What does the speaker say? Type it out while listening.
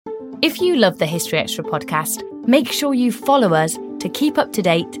If you love the History Extra podcast, make sure you follow us to keep up to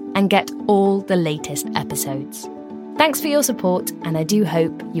date and get all the latest episodes. Thanks for your support, and I do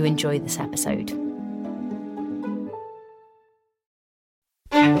hope you enjoy this episode.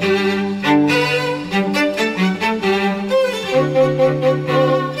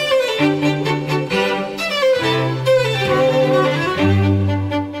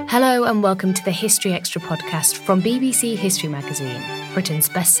 Hello and welcome to the History Extra podcast from BBC History Magazine, Britain's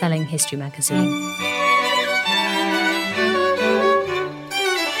best-selling history magazine.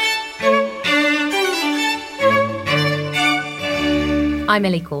 I'm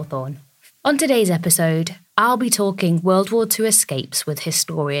Ellie Cawthorne. On today's episode, I'll be talking World War II escapes with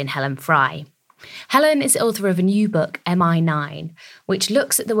historian Helen Fry. Helen is author of a new book, MI9, which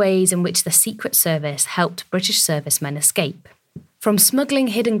looks at the ways in which the Secret Service helped British servicemen escape. From smuggling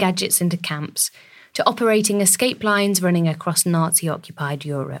hidden gadgets into camps to operating escape lines running across Nazi-occupied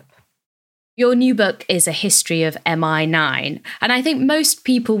Europe. Your new book is a history of MI9, and I think most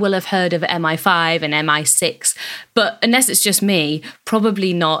people will have heard of MI5 and MI6, but unless it's just me,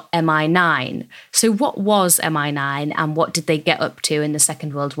 probably not MI9. So what was MI9 and what did they get up to in the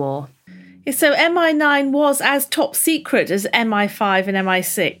Second World War? So MI9 was as top secret as MI5 and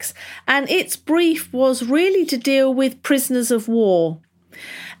MI6, and its brief was really to deal with prisoners of war.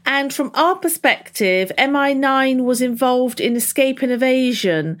 And from our perspective, MI9 was involved in escape and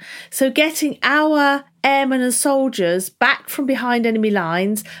evasion, so getting our airmen and soldiers back from behind enemy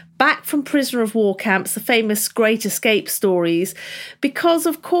lines, back from prisoner of war camps, the famous Great Escape stories, because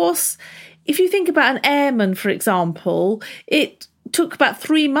of course, if you think about an airman, for example, it took about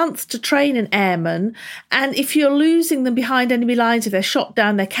 3 months to train an airman, and if you're losing them behind enemy lines, if they're shot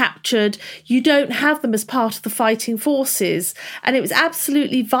down, they're captured, you don't have them as part of the fighting forces. And it was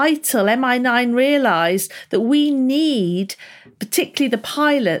absolutely vital. MI9 realised that we need, particularly the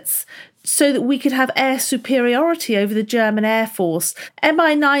pilots, so that we could have air superiority over the German Air Force.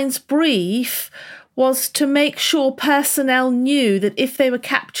 MI9's brief was to make sure personnel knew that if they were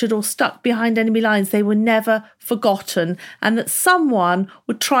captured or stuck behind enemy lines, they were never forgotten and that someone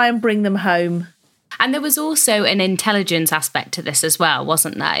would try and bring them home. And there was also an intelligence aspect to this as well,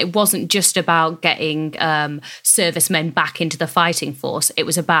 wasn't there? It wasn't just about getting servicemen back into the fighting force. It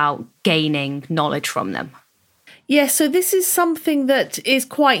was about gaining knowledge from them. Yeah, so this is something that is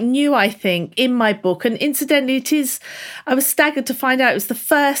quite new, I think, in my book. And incidentally, I was staggered to find out it was the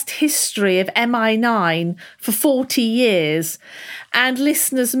first history of MI9 for 40 years. And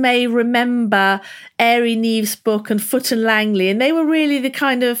listeners may remember Airey Neave's book and Foote and Langley, and they were really the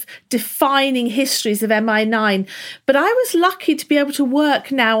kind of defining histories of MI9. But I was lucky to be able to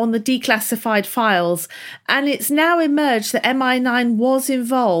work now on the declassified files, and it's now emerged that MI9 was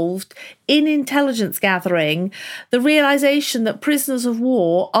involved in intelligence gathering, the realisation that prisoners of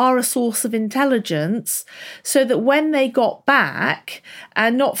war are a source of intelligence, so that when they got back,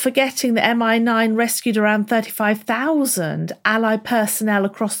 and not forgetting that MI9 rescued around 35,000 Allied personnel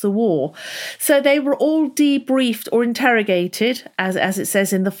across the war, so they were all debriefed or interrogated, as it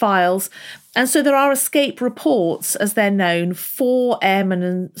says in the files. And so there are escape reports, as they're known, for airmen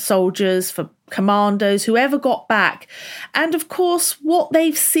and soldiers, for commandos, whoever got back. And of course, what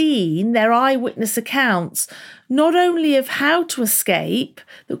they've seen, their eyewitness accounts, not only of how to escape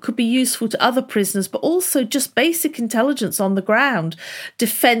that could be useful to other prisoners, but also just basic intelligence on the ground,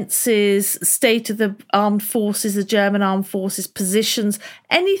 defences, state of the armed forces, the German armed forces, positions,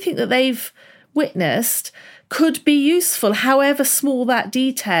 anything that they've witnessed could be useful, however small that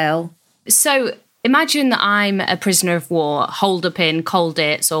detail. So imagine that I'm a prisoner of war holed up in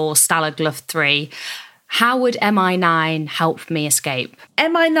Colditz or Stalag Luft 3. How would MI9 help me escape?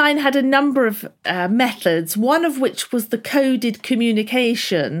 MI9 had a number of methods, one of which was the coded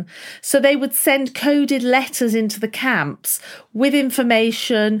communication. So they would send coded letters into the camps with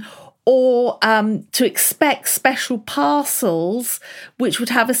information, or to expect special parcels which would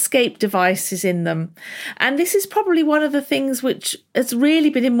have escape devices in them. And this is probably one of the things which has really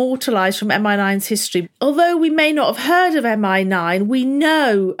been immortalised from MI9's history. Although we may not have heard of MI9, we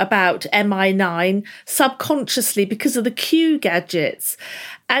know about MI9 subconsciously because of the Q gadgets.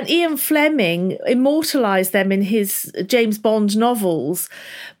 And Ian Fleming immortalised them in his James Bond novels.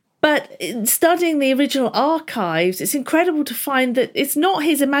 But in studying the original archives, it's incredible to find that it's not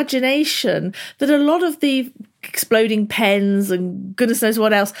his imagination, that a lot of the exploding pens and goodness knows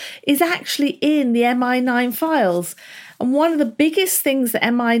what else is actually in the MI9 files. And one of the biggest things that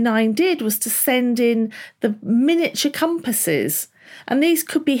MI9 did was to send in the miniature compasses. And these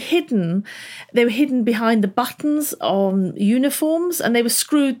could be hidden. They were hidden behind the buttons on uniforms, and they were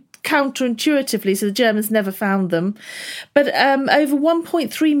screwed counterintuitively, so the Germans never found them. But over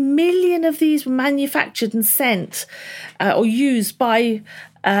 1.3 million of these were manufactured and sent or used by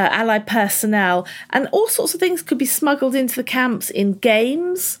Allied personnel. And all sorts of things could be smuggled into the camps in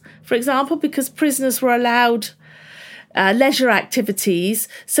games, for example, because prisoners were allowed leisure activities.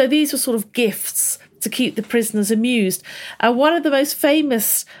 So these were sort of gifts to keep the prisoners amused. One of the most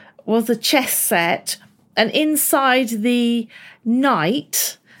famous was the chess set. And inside the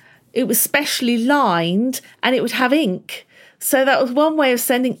knight, it was specially lined and it would have ink. So that was one way of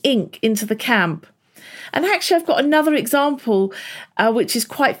sending ink into the camp. And actually, I've got another example, which is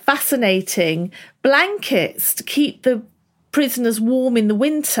quite fascinating. Blankets to keep the prisoners warm in the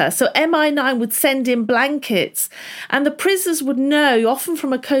winter. So MI9 would send in blankets, and the prisoners would know, often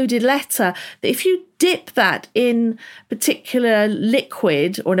from a coded letter, that if you dip that in particular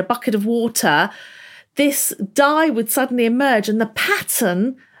liquid or in a bucket of water, this dye would suddenly emerge, and the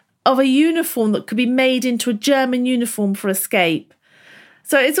pattern of a uniform that could be made into a German uniform for escape.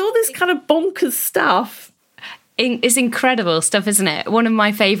 So it's all this kind of bonkers stuff. It's incredible stuff, isn't it? One of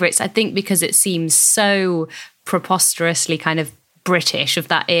my favourites, I think, because it seems so preposterously kind of British of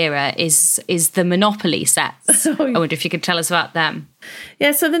that era, is the Monopoly sets. I wonder if you could tell us about them.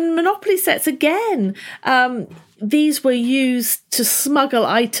 Yeah, so the Monopoly sets, again, these were used to smuggle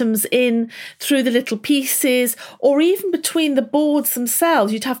items in through the little pieces, or even between the boards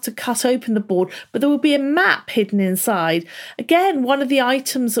themselves. You'd have to cut open the board, but there would be a map hidden inside. Again, one of the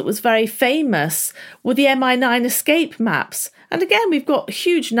items that was very famous were the MI9 escape maps. And again, we've got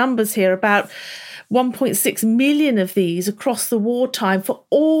huge numbers here, about 1.6 million of these across the wartime for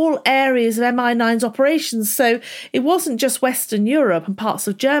all areas of MI9's operations. So it wasn't just Western Europe and parts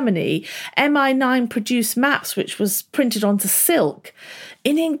of Germany. MI9 produced maps which was printed onto silk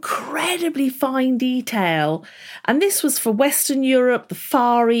in incredibly fine detail. And this was for Western Europe, the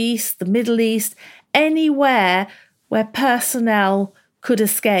Far East, the Middle East, anywhere where personnel could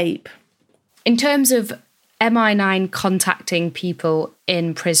escape. In terms of MI9 contacting people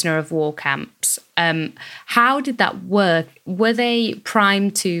in prisoner of war camps, how did that work? Were they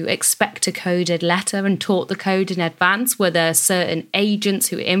primed to expect a coded letter and taught the code in advance? Were there certain agents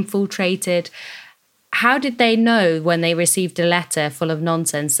who infiltrated? How did they know when they received a letter full of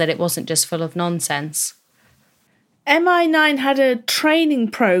nonsense that it wasn't just full of nonsense? MI9 had a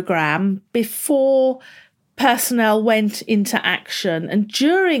training program before personnel went into action, and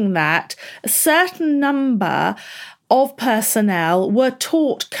during that, a certain number of personnel were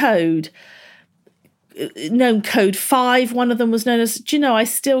taught code, known code 5. One of them was known as, do you know, I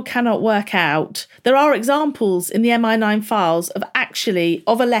still cannot work out. There are examples in the MI9 files of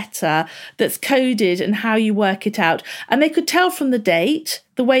a letter that's coded and how you work it out. And they could tell from the date,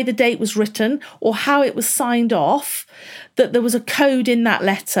 the way the date was written, or how it was signed off, that there was a code in that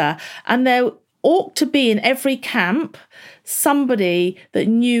letter. And there ought to be in every camp somebody that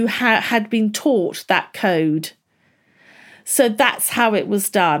knew how had been taught that code. So that's how it was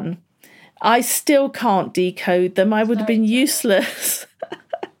done. I still can't decode them. I would have been useless.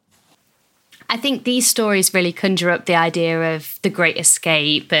 I think these stories really conjure up the idea of the Great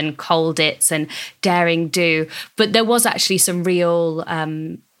Escape and Colditz and Daring Do, but there was actually some real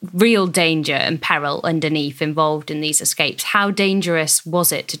danger and peril underneath involved in these escapes. How dangerous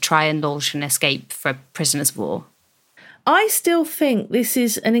was it to try and launch an escape for prisoners of war? I still think this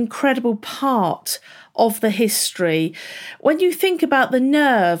is an incredible part of the history. When you think about the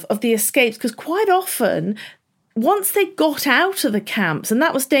nerve of the escapes, because quite often, once they got out of the camps, and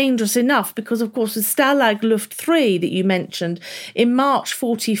that was dangerous enough because, of course, with Stalag Luft 3 that you mentioned, in March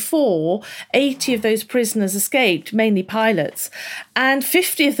 1944, 80 of those prisoners escaped, mainly pilots, and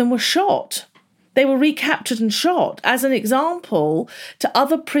 50 of them were shot. They were recaptured and shot as an example to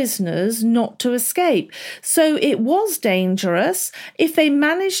other prisoners not to escape. So it was dangerous. If they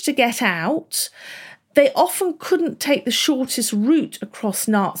managed to get out, they often couldn't take the shortest route across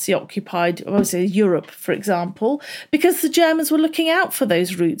Nazi-occupied, Europe, for example, because the Germans were looking out for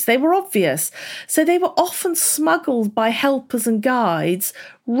those routes. They were obvious. So they were often smuggled by helpers and guides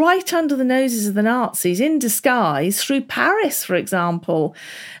right under the noses of the Nazis in disguise through Paris, for example.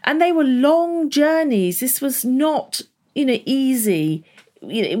 And they were long journeys. This was not, easy.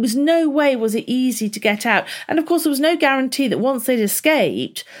 It was no way was it easy to get out. And of course, there was no guarantee that once they'd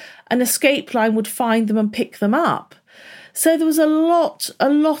escaped, an escape line would find them and pick them up. So there was a lot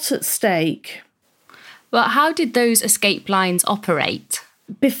at stake. Well, how did those escape lines operate?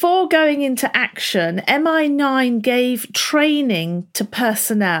 before going into action, MI9 gave training to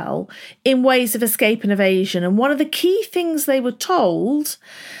personnel in ways of escape and evasion. And one of the key things they were told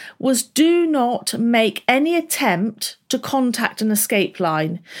was do not make any attempt to contact an escape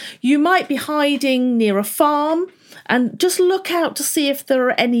line. You might be hiding near a farm, and just look out to see if there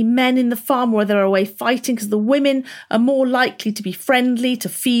are any men in the farm or they're away fighting, because the women are more likely to be friendly, to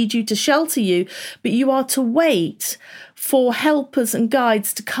feed you, to shelter you. But you are to wait for helpers and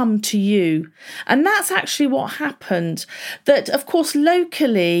guides to come to you. And that's actually what happened. That, of course,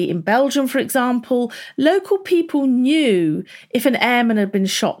 locally, in Belgium, for example, local people knew if an airman had been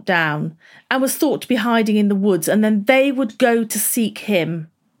shot down and was thought to be hiding in the woods, and then they would go to seek him.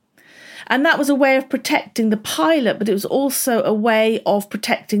 And that was a way of protecting the pilot, but it was also a way of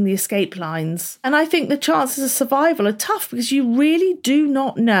protecting the escape lines. And I think the chances of survival are tough because you really do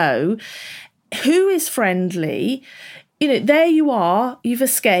not know who is friendly. You know, there you are, you've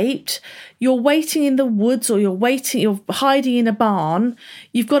escaped, you're waiting in the woods, or you're hiding in a barn,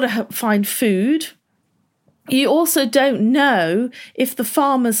 you've got to find food. You also don't know if the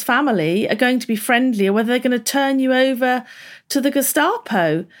farmer's family are going to be friendly or whether they're going to turn you over to the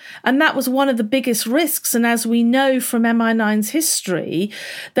Gestapo. And that was one of the biggest risks. And as we know from MI9's history,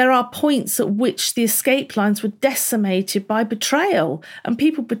 there are points at which the escape lines were decimated by betrayal. And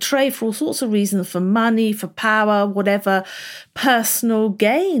people betray for all sorts of reasons, for money, for power, whatever, personal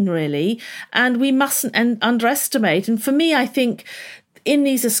gain, really. And we mustn't underestimate. And for me, I think in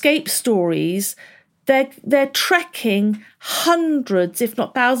these escape stories, they're trekking hundreds, if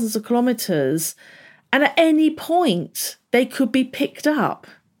not thousands of kilometres, and at any point they could be picked up.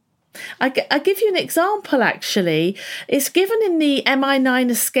 I give you an example, actually. It's given in the MI9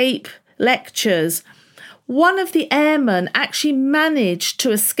 escape lectures. One of the airmen actually managed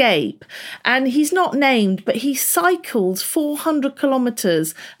to escape, and he's not named, but he cycled 400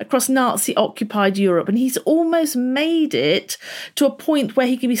 kilometres across Nazi-occupied Europe, and he's almost made it to a point where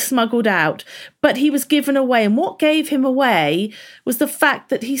he can be smuggled out, but he was given away. And what gave him away was the fact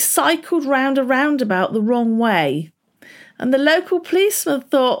that he cycled round a roundabout the wrong way. And the local policeman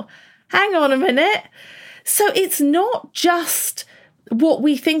thought, hang on a minute. So it's not just what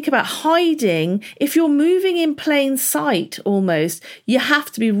we think about hiding. If you're moving in plain sight almost, you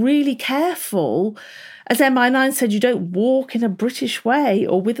have to be really careful. As MI9 said, you don't walk in a British way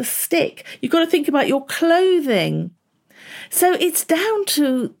or with a stick. You've got to think about your clothing. So it's down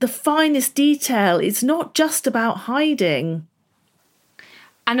to the finest detail. It's not just about hiding.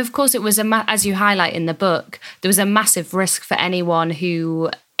 And of course, it was, as you highlight in the book, there was a massive risk for anyone who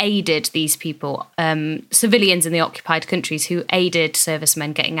aided these people, civilians in the occupied countries who aided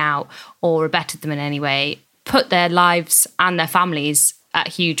servicemen getting out or abetted them in any way, put their lives and their families at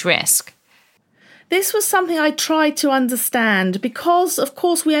huge risk. This was something I tried to understand because, of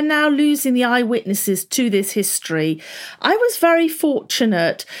course, we are now losing the eyewitnesses to this history. I was very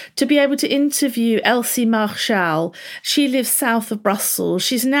fortunate to be able to interview Elsie Marchal. She lives south of Brussels.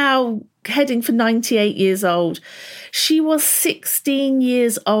 She's now heading for 98 years old. She was 16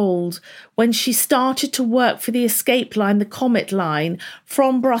 years old when she started to work for the escape line, the Comet line,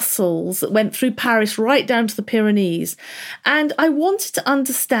 from Brussels that went through Paris right down to the Pyrenees. And I wanted to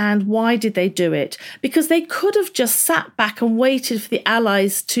understand, why did they do it? Because they could have just sat back and waited for the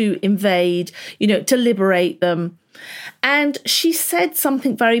Allies to invade, to liberate them. And she said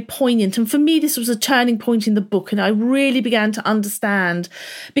something very poignant. And for me, this was a turning point in the book. And I really began to understand,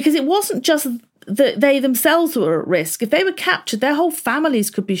 because it wasn't just that they themselves were at risk. If they were captured, their whole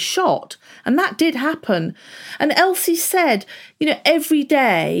families could be shot. And that did happen. And Elsie said, every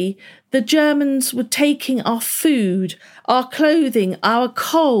day the Germans were taking our food, our clothing, our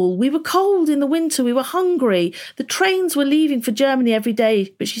coal. We were cold in the winter. We were hungry. The trains were leaving for Germany every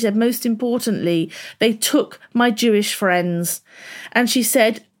day. But she said, most importantly, they took my Jewish friends. And she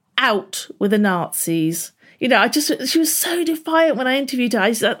said, out with the Nazis. She was so defiant when I interviewed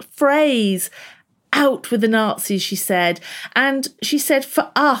her. That phrase, out with the Nazis, she said. And she said,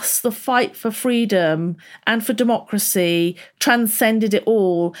 for us, the fight for freedom and for democracy transcended it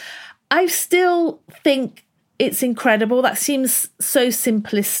all. I still think it's incredible. That seems so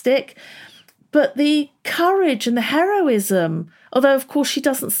simplistic. But the courage and the heroism, although, of course, she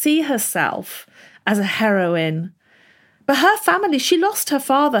doesn't see herself as a heroine. But her family, she lost her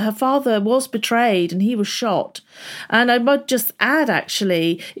father. Her father was betrayed and he was shot. And I might just add,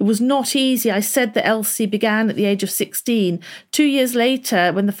 actually, it was not easy. I said that Elsie began at the age of 16. 2 years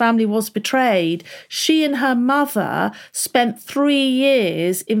later, when the family was betrayed, she and her mother spent 3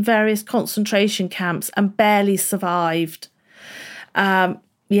 years in various concentration camps and barely survived.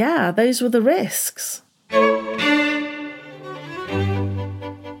 Those were the risks.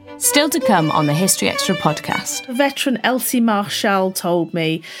 Still to come on the History Extra podcast. Veteran Elsie Marshall told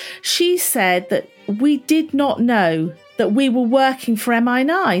me, she said that we did not know that we were working for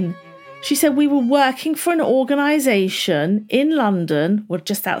MI9. She said we were working for an organisation in London, or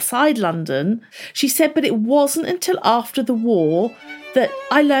just outside London. She said, but it wasn't until after the war that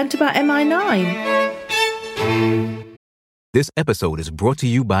I learnt about MI9. This episode is brought to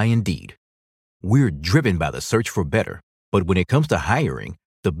you by Indeed. We're driven by the search for better, but when it comes to hiring,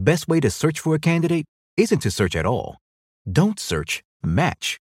 the best way to search for a candidate isn't to search at all. Don't search,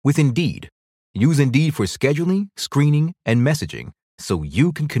 match with Indeed. Use Indeed for scheduling, screening, and messaging so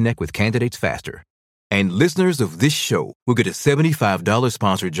you can connect with candidates faster. And listeners of this show will get a $75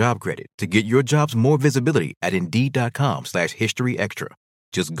 sponsored job credit to get your jobs more visibility at Indeed.com/HistoryExtra.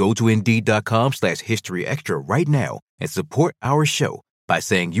 Just go to Indeed.com/HistoryExtra right now and support our show by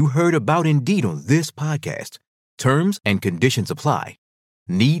saying you heard about Indeed on this podcast. Terms and conditions apply.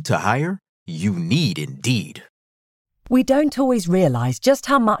 Need to hire? You need Indeed. We don't always realise just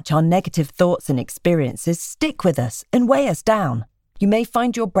how much our negative thoughts and experiences stick with us and weigh us down. You may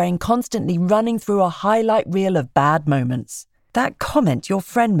find your brain constantly running through a highlight reel of bad moments. That comment your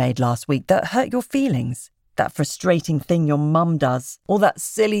friend made last week that hurt your feelings. That frustrating thing your mum does. Or that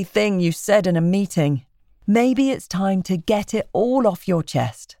silly thing you said in a meeting. Maybe it's time to get it all off your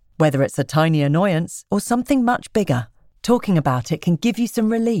chest. Whether it's a tiny annoyance or something much bigger, talking about it can give you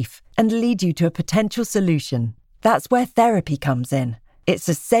some relief and lead you to a potential solution. That's where therapy comes in. It's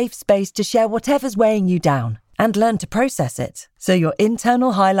a safe space to share whatever's weighing you down and learn to process it, so your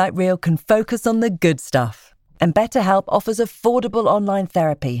internal highlight reel can focus on the good stuff. And BetterHelp offers affordable online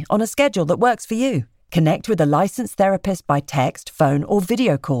therapy on a schedule that works for you. Connect with a licensed therapist by text, phone, or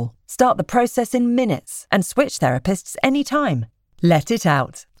video call. Start the process in minutes and switch therapists anytime. Let it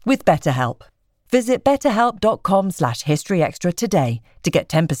out with BetterHelp. Visit betterhelp.com/historyextra today to get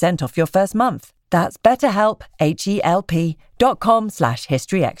 10% off your first month. That's BetterHelp,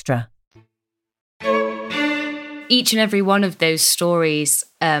 HELP.com/historyextra. Each and every one of those stories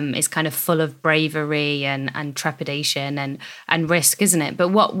is kind of full of bravery and trepidation and risk, isn't it? But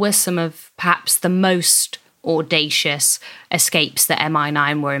what were some of perhaps the most audacious escapes that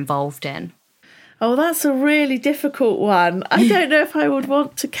MI9 were involved in? Oh, that's a really difficult one. I don't know if I would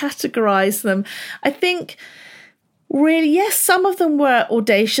want to categorise them. I think, really, yes, some of them were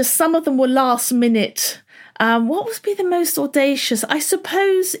audacious. Some of them were last minute. What would be the most audacious? I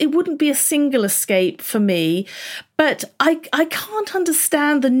suppose it wouldn't be a single escape for me, but I can't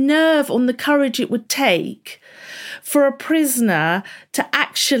understand the nerve or the courage it would take for a prisoner to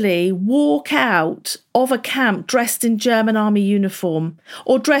actually walk out of a camp dressed in German army uniform,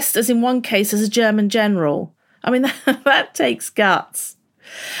 or dressed, as in one case, as a German general. I mean, that takes guts.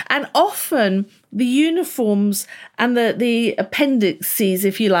 And often the uniforms and the appendices,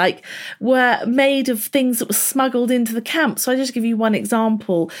 if you like, were made of things that were smuggled into the camp. So I'll just give you one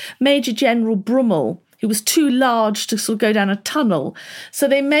example. Major General Brummel, who was too large to sort of go down a tunnel. So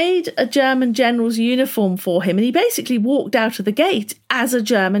they made a German general's uniform for him, and he basically walked out of the gate as a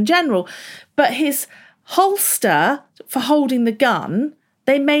German general. But his holster for holding the gun,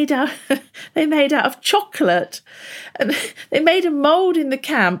 they made out of chocolate. And they made a mould in the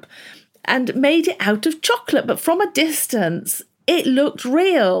camp and made it out of chocolate, but from a distance it looked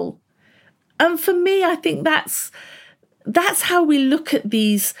real. And for me, I think that's how we look at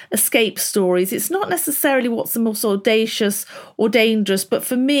these escape stories. It's not necessarily what's the most audacious or dangerous, but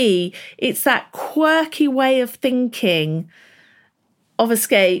for me, it's that quirky way of thinking of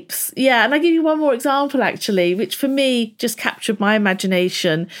escapes. Yeah, and I'll give you one more example, actually, which for me just captured my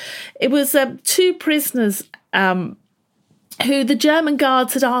imagination. It was two prisoners who the German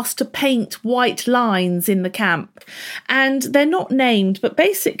guards had asked to paint white lines in the camp. And they're not named, but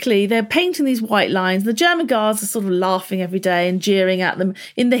basically they're painting these white lines. The German guards are sort of laughing every day and jeering at them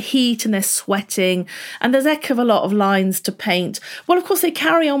in the heat, and they're sweating. And there's a heck of a lot of lines to paint. Well, of course, they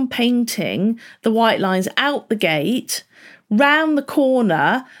carry on painting the white lines out the gate, round the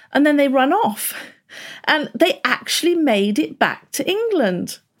corner, and then they run off. And they actually made it back to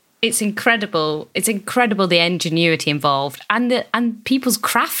England. It's incredible. It's incredible the ingenuity involved and people's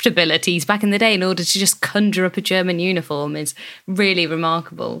craft abilities back in the day in order to just conjure up a German uniform is really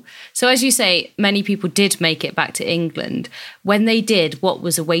remarkable. So as you say, many people did make it back to England. When they did, what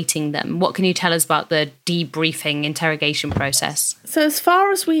was awaiting them? What can you tell us about the debriefing interrogation process? So as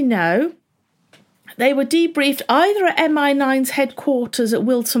far as we know, they were debriefed either at MI9's headquarters at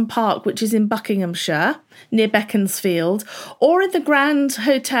Wilton Park, which is in Buckinghamshire, near Beaconsfield, or in the Grand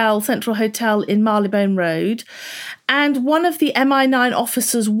Hotel, Central Hotel in Marylebone Road. And one of the MI9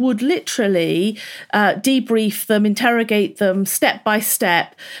 officers would literally debrief them, interrogate them step by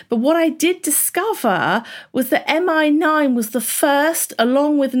step. But what I did discover was that MI9 was the first,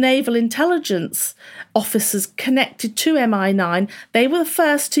 along with naval intelligence officers connected to MI9, they were the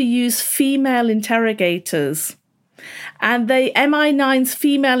first to use female interrogators. And the MI9's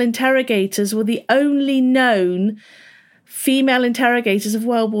female interrogators were the only known female interrogators of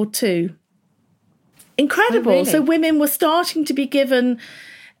World War II. Incredible. Oh, really? So women were starting to be given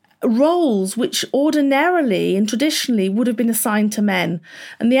roles which ordinarily and traditionally would have been assigned to men.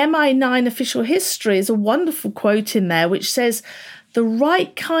 And the MI9 official history is a wonderful quote in there which says, "The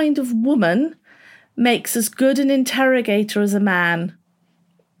right kind of woman makes as good an interrogator as a man."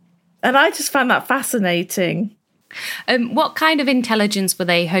 And I just found that fascinating. What kind of intelligence were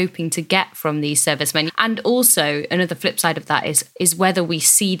they hoping to get from these servicemen? And also, another flip side of that is whether we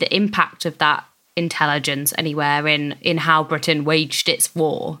see the impact of that intelligence anywhere in how Britain waged its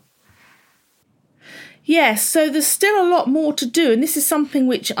war. Yes, so there's still a lot more to do, and this is something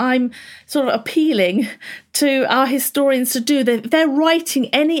which I'm sort of appealing to our historians to do. They're writing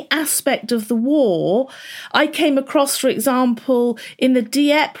any aspect of the war. I came across, for example, in the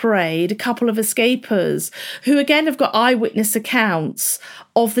Dieppe raid, a couple of escapers who again have got eyewitness accounts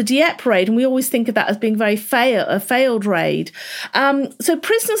of the Dieppe raid, and we always think of that as being a failed raid. So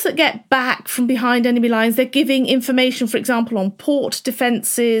prisoners that get back from behind enemy lines, they're giving information, for example, on port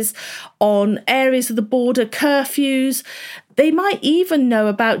defences, on areas of the border, curfews. They might even know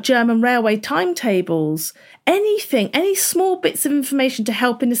about German railway timetables. Anything, any small bits of information to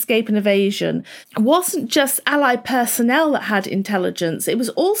help in escape and evasion. It wasn't just Allied personnel that had intelligence, it was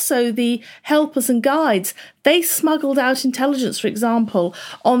also the helpers and guides. They smuggled out intelligence, for example,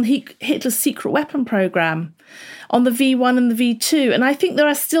 on Hitler's secret weapon programme, on the V1 and the V2. And I think there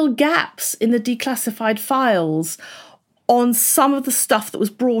are still gaps in the declassified files on some of the stuff that was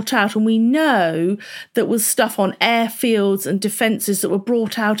brought out, and we know that was stuff on airfields and defences that were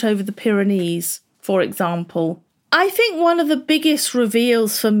brought out over the Pyrenees, for example. I think one of the biggest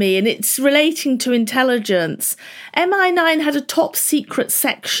reveals for me, and it's relating to intelligence, MI9 had a top secret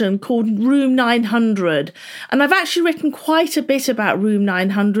section called Room 900, and I've actually written quite a bit about Room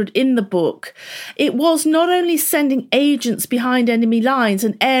 900 in the book. It was not only sending agents behind enemy lines,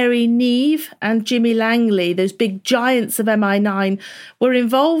 and Airey Neave and Jimmy Langley, those big giants of MI9, were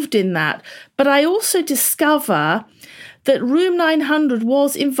involved in that, but I also discover that Room 900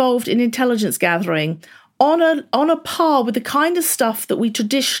 was involved in intelligence gathering on a par with the kind of stuff that we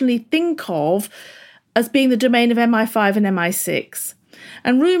traditionally think of as being the domain of MI5 and MI6.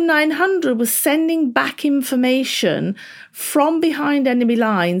 And Room 900 was sending back information from behind enemy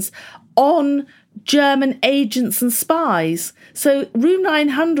lines on German agents and spies. So Room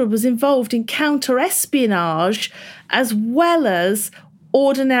 900 was involved in counter-espionage as well as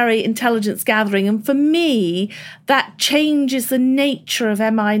ordinary intelligence gathering. And for me, that changes the nature of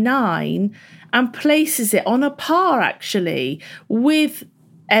MI9 and places it on a par, actually, with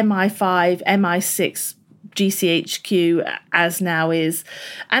MI5, MI6, GCHQ, as now is.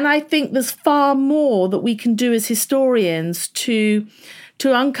 And I think there's far more that we can do as historians to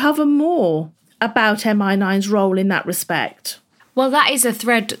uncover more about MI9's role in that respect. Well, that is a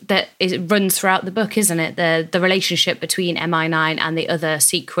thread that runs throughout the book, isn't it? The relationship between MI9 and the other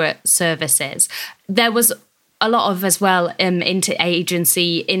secret services. There was a lot of, as well,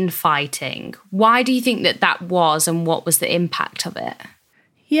 interagency infighting. Why do you think that was, and what was the impact of it?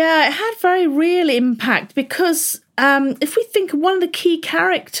 Yeah, it had very real impact because if we think of one of the key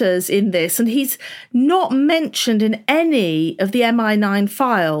characters in this, and he's not mentioned in any of the MI9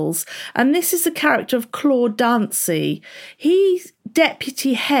 files, and this is the character of Claude Dancy. He's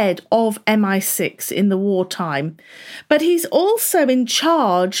deputy head of MI6 in the wartime, but he's also in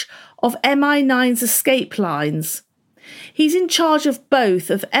charge of MI9's escape lines. He's in charge of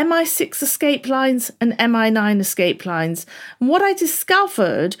both of MI6 escape lines and MI9 escape lines. And what I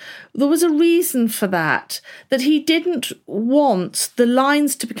discovered, there was a reason for that he didn't want the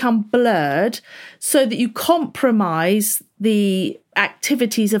lines to become blurred so that you compromise the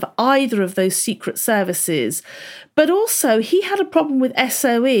activities of either of those secret services. But also he had a problem with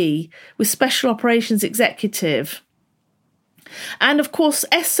SOE, with Special Operations Executive. And of course,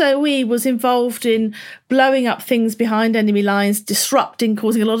 SOE was involved in blowing up things behind enemy lines, disrupting,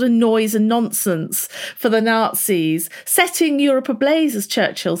 causing a lot of noise and nonsense for the Nazis, setting Europe ablaze, as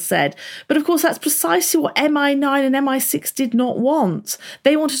Churchill said. But of course, that's precisely what MI9 and MI6 did not want.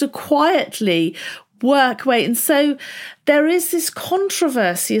 They wanted to quietly work away. And so there is this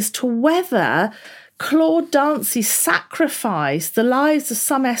controversy as to whether Claude Dancy sacrificed the lives of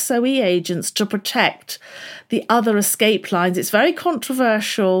some SOE agents to protect the other escape lines. It's very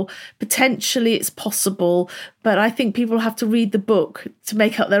controversial. Potentially it's possible, but I think people have to read the book to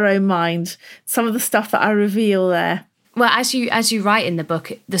make up their own mind. Some of the stuff that I reveal there. Well, as you write in the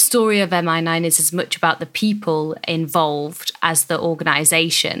book, the story of MI9 is as much about the people involved as the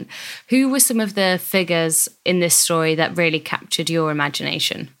organisation. Who were some of the figures in this story that really captured your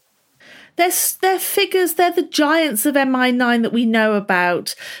imagination? They're figures, they're the giants of MI9 that we know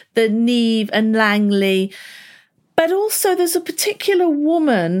about, the Niamh and Langley. But also there's a particular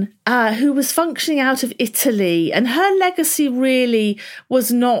woman who was functioning out of Italy, and her legacy really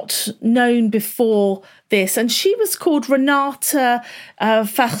was not known before this. And she was called Renata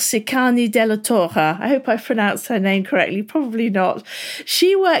Farsicani della Torre. I hope I pronounced her name correctly. Probably not.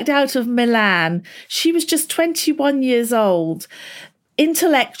 She worked out of Milan. She was just 21 years old.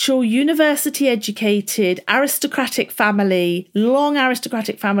 Intellectual, university educated, aristocratic family, long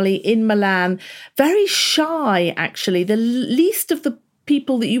aristocratic family in Milan. Very shy, actually, the least of the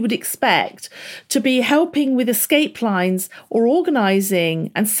people that you would expect to be helping with escape lines or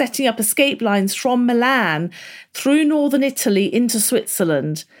organising and setting up escape lines from Milan through northern Italy into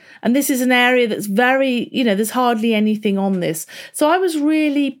Switzerland. And this is an area that's very, there's hardly anything on this. So I was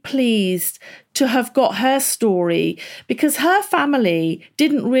really pleased to have got her story, because her family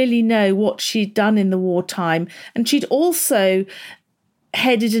didn't really know what she'd done in the wartime. And she'd also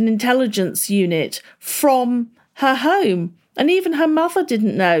headed an intelligence unit from her home. And even her mother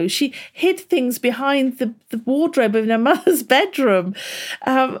didn't know. She hid things behind the wardrobe in her mother's bedroom.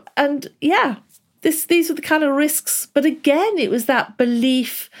 These were the kind of risks. But again, it was that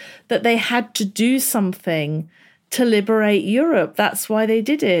belief that they had to do something to liberate Europe. That's why they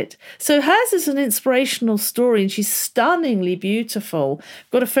did it. So hers is an inspirational story, and she's stunningly beautiful.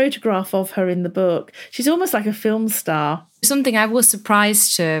 I've got a photograph of her in the book. She's almost like a film star. Something I was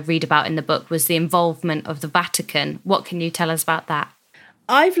surprised to read about in the book was the involvement of the Vatican. What can you tell us about that?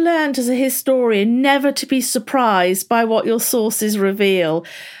 I've learned as a historian never to be surprised by what your sources reveal.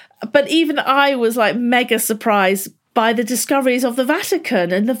 But even I was mega surprised by the discoveries of the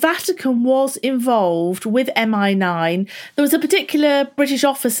Vatican. And the Vatican was involved with MI9. There was a particular British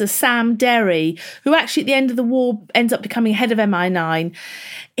officer, Sam Derry, who actually at the end of the war ends up becoming head of MI9.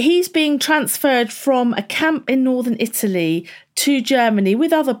 He's being transferred from a camp in northern Italy to Germany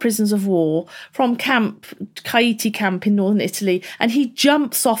with other prisoners of war from Kaiti camp in northern Italy, and he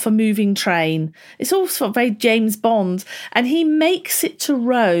jumps off a moving train. It's also very James Bond, and he makes it to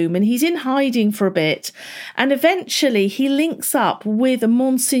Rome, and he's in hiding for a bit, and eventually he links up with a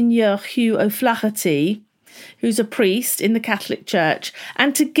Monsignor Hugh O'Flaherty, who's a priest in the Catholic Church,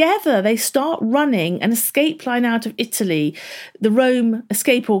 and together they start running an escape line out of Italy, the Rome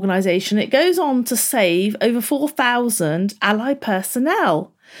Escape Organisation. It goes on to save over 4,000 Allied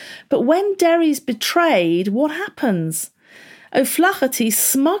personnel. But when Derry's betrayed, what happens? O'Flaherty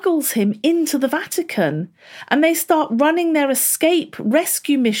smuggles him into the Vatican, and they start running their escape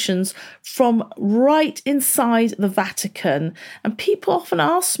rescue missions from right inside the Vatican. And people often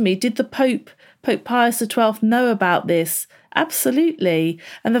ask me, did the Pope Pius XII know about this? Absolutely.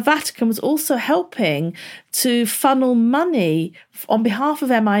 And the Vatican was also helping to funnel money on behalf of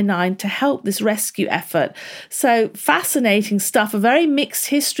MI9 to help this rescue effort. So fascinating stuff. A very mixed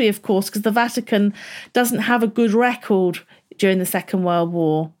history, of course, because the Vatican doesn't have a good record during the Second World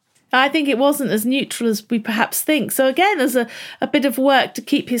War. I think it wasn't as neutral as we perhaps think. So again, there's a bit of work to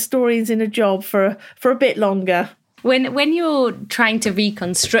keep historians in a job for a bit longer. When you're trying to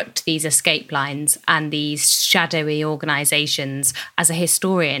reconstruct these escape lines and these shadowy organisations as a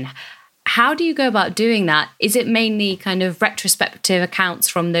historian, how do you go about doing that? Is it mainly kind of retrospective accounts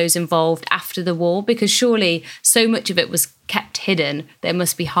from those involved after the war? Because surely so much of it was kept hidden that it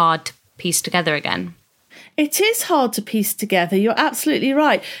must be hard to piece together again. It is hard to piece together. You're absolutely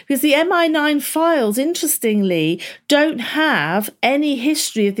right. Because the MI9 files, interestingly, don't have any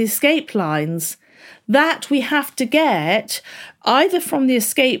history of the escape lines. That we have to get either from the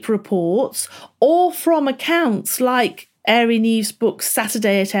escape reports or from accounts like Airey Neave's book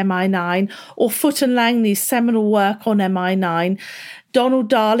Saturday at MI9 or Foote and Langley's seminal work on MI9. Donald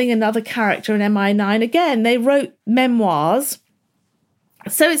Darling, another character in MI9, again, they wrote memoirs.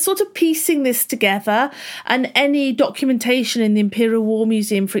 So it's sort of piecing this together, and any documentation in the Imperial War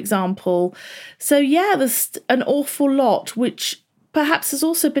Museum, for example. So yeah, there's an awful lot which perhaps has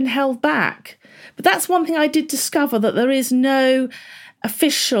also been held back. But that's one thing I did discover, that there is no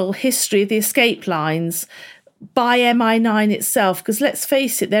official history of the escape lines by MI9 itself, because let's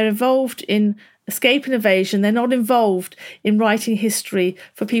face it, they're involved in escape and evasion. They're not involved in writing history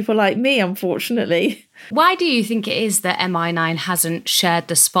for people like me, unfortunately. Why do you think it is that MI9 hasn't shared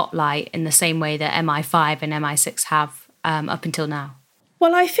the spotlight in the same way that MI5 and MI6 have up until now?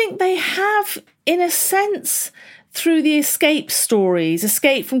 Well, I think they have, in a sense, through the escape stories,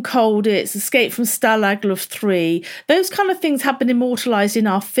 Escape from Colditz, Escape from Stalag Luft 3, those kind of things have been immortalised in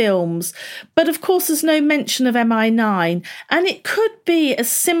our films. But of course, there's no mention of MI9. And it could be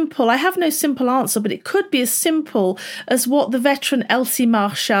as simple, I have no simple answer, but it could be as simple as what the veteran Elsie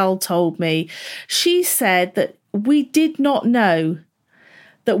Marshall told me. She said that we did not know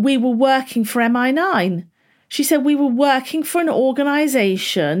that we were working for MI9. She said we were working for an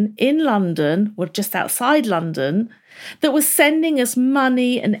organisation in London, or just outside London, that was sending us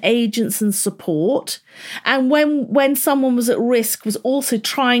money and agents and support. And when someone was at risk, was also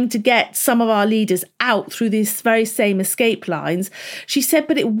trying to get some of our leaders out through these very same escape lines. She said,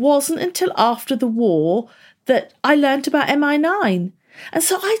 but it wasn't until after the war that I learnt about MI9. And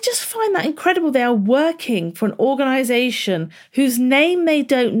so I just find that incredible. They are working for an organisation whose name they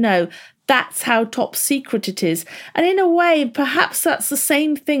don't know. That's how top secret it is. And in a way, perhaps that's the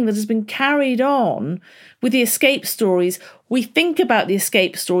same thing that has been carried on with the escape stories. We think about the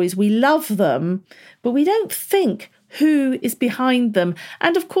escape stories, we love them, but we don't think who is behind them.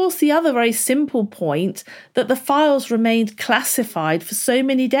 And of course, the other very simple point, that the files remained classified for so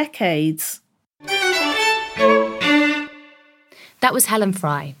many decades. That was Helen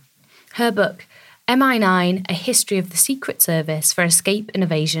Fry. Her book, MI9, A History of the Secret Service for Escape and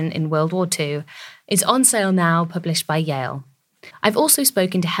Evasion in World War II, is on sale now, published by Yale. I've also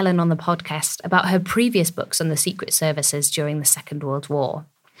spoken to Helen on the podcast about her previous books on the secret services during the Second World War.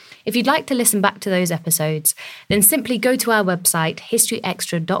 If you'd like to listen back to those episodes, then simply go to our website,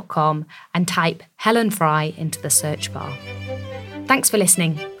 historyextra.com, and type Helen Fry into the search bar. Thanks for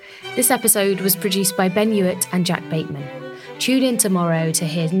listening. This episode was produced by Ben Hewitt and Jack Bateman. Tune in tomorrow to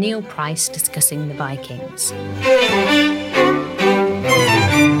hear Neil Price discussing the Vikings.